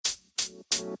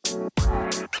Have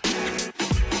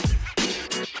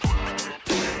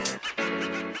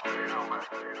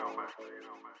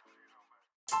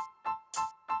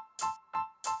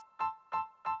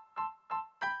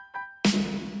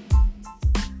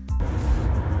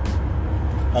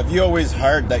you always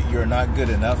heard that you're not good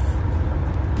enough?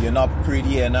 You're not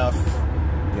pretty enough?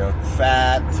 You're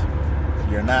fat?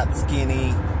 You're not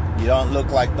skinny? You don't look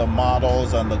like the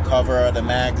models on the cover of the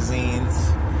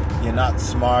magazines? You're not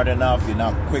smart enough? You're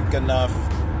not quick enough?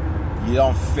 You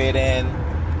don't fit in?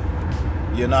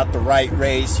 You're not the right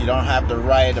race? You don't have the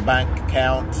right bank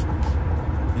account?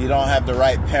 You don't have the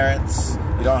right parents?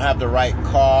 You don't have the right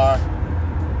car?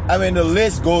 I mean, the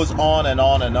list goes on and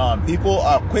on and on. People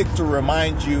are quick to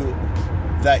remind you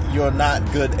that you're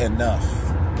not good enough.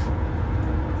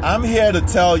 I'm here to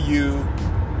tell you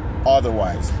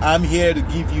otherwise. I'm here to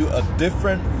give you a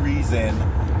different reason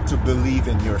to believe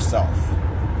in yourself.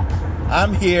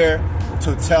 I'm here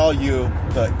to tell you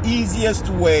the easiest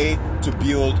way to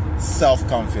build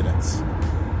self-confidence.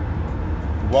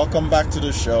 Welcome back to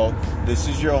the show. This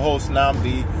is your host,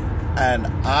 Nnamdi, and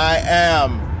I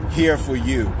am here for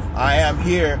you. I am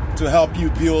here to help you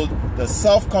build the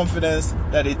self-confidence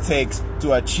that it takes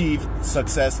to achieve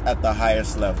success at the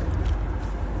highest level.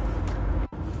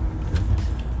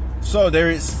 So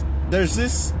there's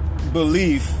this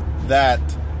belief that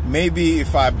maybe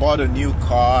if I bought a new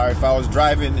car, if I was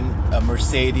driving a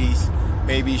Mercedes,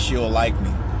 maybe she'll like me.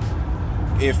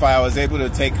 If I was able to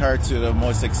take her to the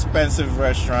most expensive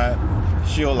restaurant,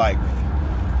 she'll like me.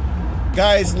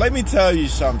 Guys, let me tell you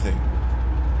something.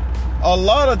 A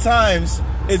lot of times,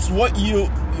 it's what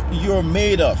you're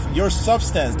made of, your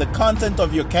substance, the content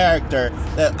of your character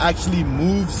that actually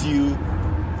moves you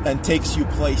and takes you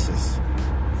places.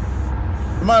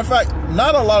 As a matter of fact,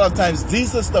 not a lot of times,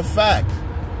 this is the fact.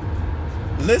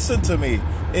 Listen to me.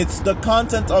 It's the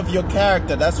content of your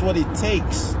character. That's what it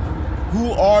takes.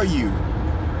 Who are you?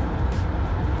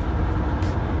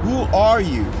 Who are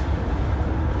you?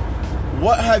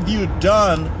 What have you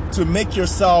done to make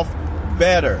yourself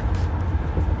better?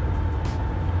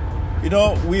 You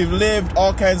know, we've lived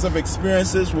all kinds of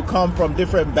experiences. We come from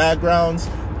different backgrounds.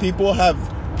 We have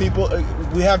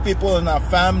people in our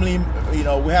family, you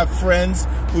know, we have friends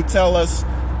who tell us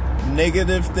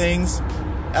negative things.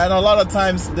 And a lot of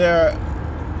times they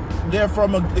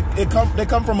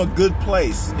come from a good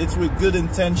place. It's with good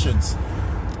intentions.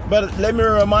 But let me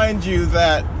remind you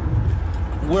that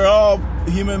we're all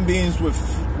human beings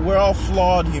we're all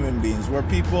flawed human beings. We're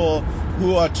people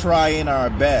who are trying our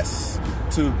best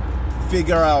to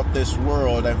figure out this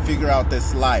world and figure out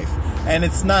this life, and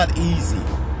it's not easy.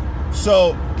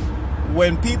 So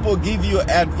when people give you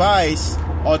advice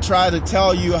or try to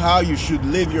tell you how you should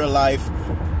live your life,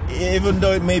 even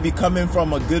though it may be coming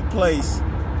from a good place,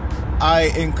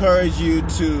 I encourage you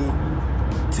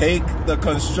to take the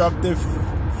constructive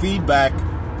feedback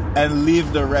and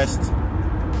leave the rest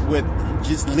with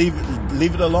just leave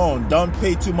it alone. Don't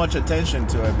pay too much attention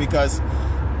to it, because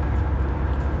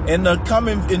in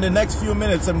the next few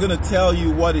minutes, I'm going to tell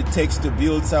you what it takes to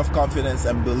build self-confidence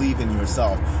and believe in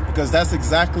yourself, because that's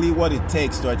exactly what it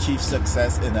takes to achieve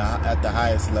success at the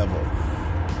highest level.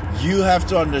 You have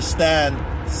to understand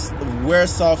where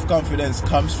self-confidence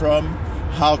comes from,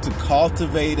 how to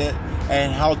cultivate it,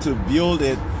 and how to build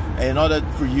it in order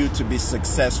for you to be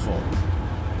successful.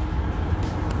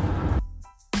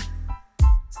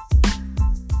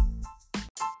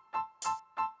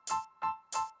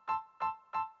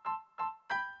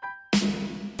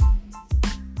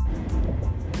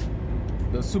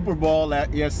 The Super Bowl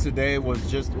yesterday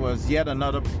was yet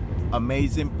another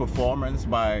amazing performance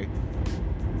by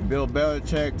Bill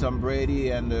Belichick, Tom Brady,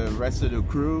 and the rest of the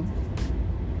crew.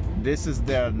 This is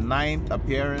their 9th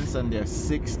appearance and their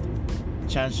 6th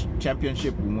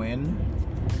championship win.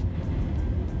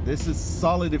 This is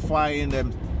solidifying their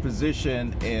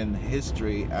position in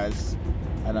history as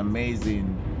an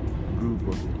amazing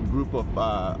group of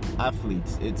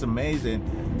athletes. It's amazing.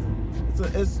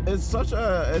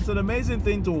 It's an amazing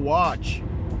thing to watch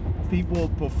people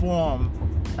perform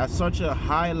at such a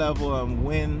high level and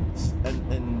win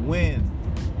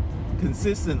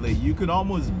consistently. You can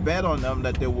almost bet on them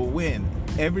that they will win.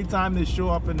 Every time they show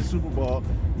up in the Super Bowl,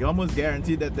 you're almost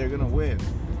guaranteed that they're gonna win.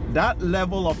 That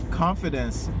level of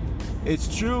confidence,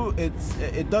 it's true,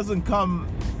 it doesn't come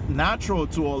natural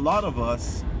to a lot of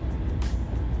us,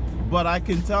 but I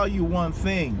can tell you one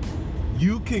thing: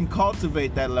 you can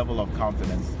cultivate that level of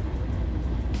confidence.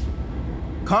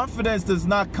 Confidence does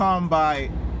not come by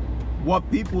what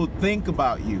people think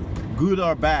about you, good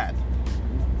or bad.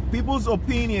 People's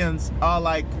opinions are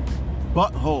like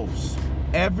buttholes.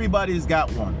 Everybody's got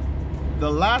one. The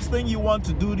last thing you want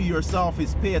to do to yourself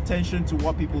is pay attention to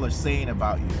what people are saying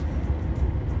about you.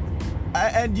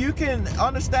 And you can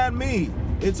understand me.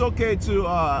 It's okay to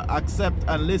accept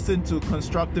and listen to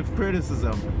constructive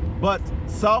criticism, but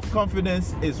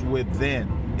self-confidence is within.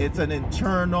 It's an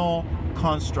internal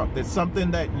construct. It's something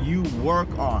that you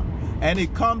work on, and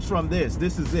it comes from this.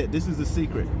 This is it. This is the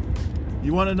secret.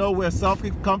 You want to know where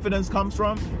self-confidence comes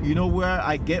from? You know where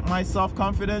I get my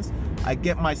self-confidence? I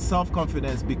get my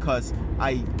self-confidence because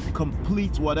I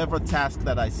complete whatever task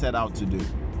that I set out to do.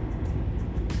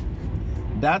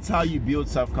 That's how you build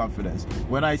self-confidence.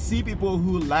 When I see people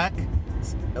who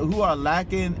are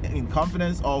lacking in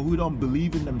confidence or who don't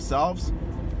believe in themselves,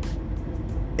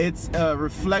 it's a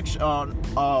reflection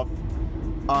of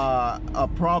a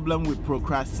problem with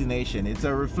procrastination. It's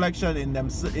a reflection in them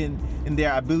in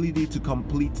their ability to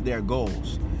complete their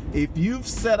goals. If you've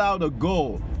set out a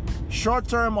goal,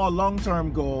 short-term or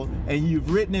long-term goal, and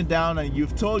you've written it down and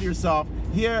you've told yourself,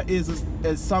 here is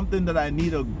something that I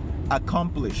need to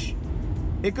accomplish.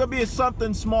 It could be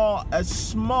something small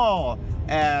as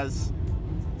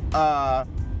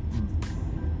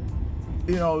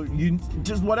you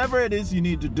just whatever it is you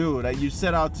need to do that you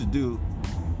set out to do.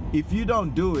 If you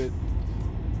don't do it,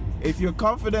 if your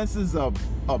confidence is a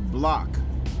block,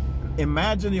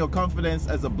 imagine your confidence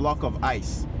as a block of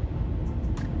ice.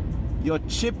 You're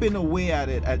chipping away at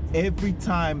it at every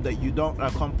time that you don't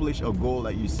accomplish a goal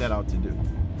that you set out to do.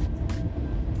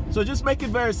 So just make it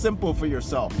very simple for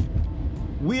yourself.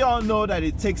 We all know that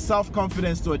it takes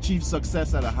self-confidence to achieve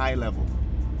success at a high level,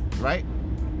 right?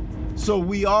 So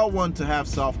we all want to have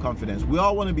self-confidence. We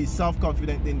all want to be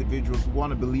self-confident individuals. We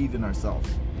want to believe in ourselves.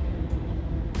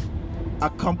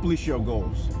 Accomplish your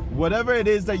goals. Whatever it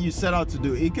is that you set out to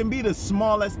do, it can be the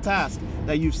smallest task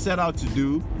that you've set out to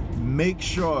do. Make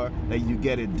sure that you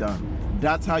get it done.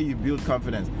 That's how you build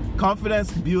confidence.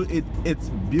 Confidence it's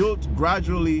built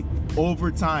gradually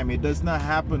over time. It does not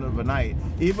happen overnight.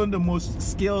 Even the most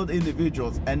skilled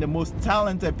individuals and the most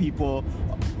talented people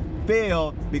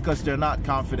fail because they're not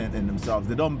confident in themselves.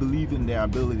 They don't believe in their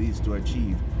abilities to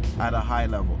achieve at a high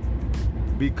level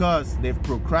because they've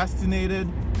procrastinated,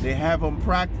 they haven't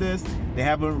practiced, they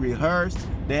haven't rehearsed,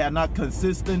 they are not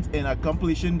consistent in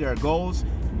accomplishing their goals.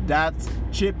 That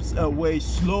chips away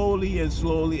slowly and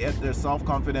slowly at their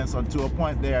self-confidence until a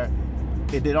point there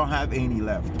they don't have any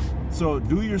left. So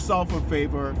do yourself a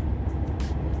favor,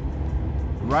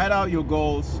 write out your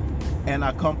goals and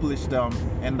accomplish them,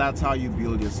 and that's how you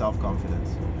build your self-confidence.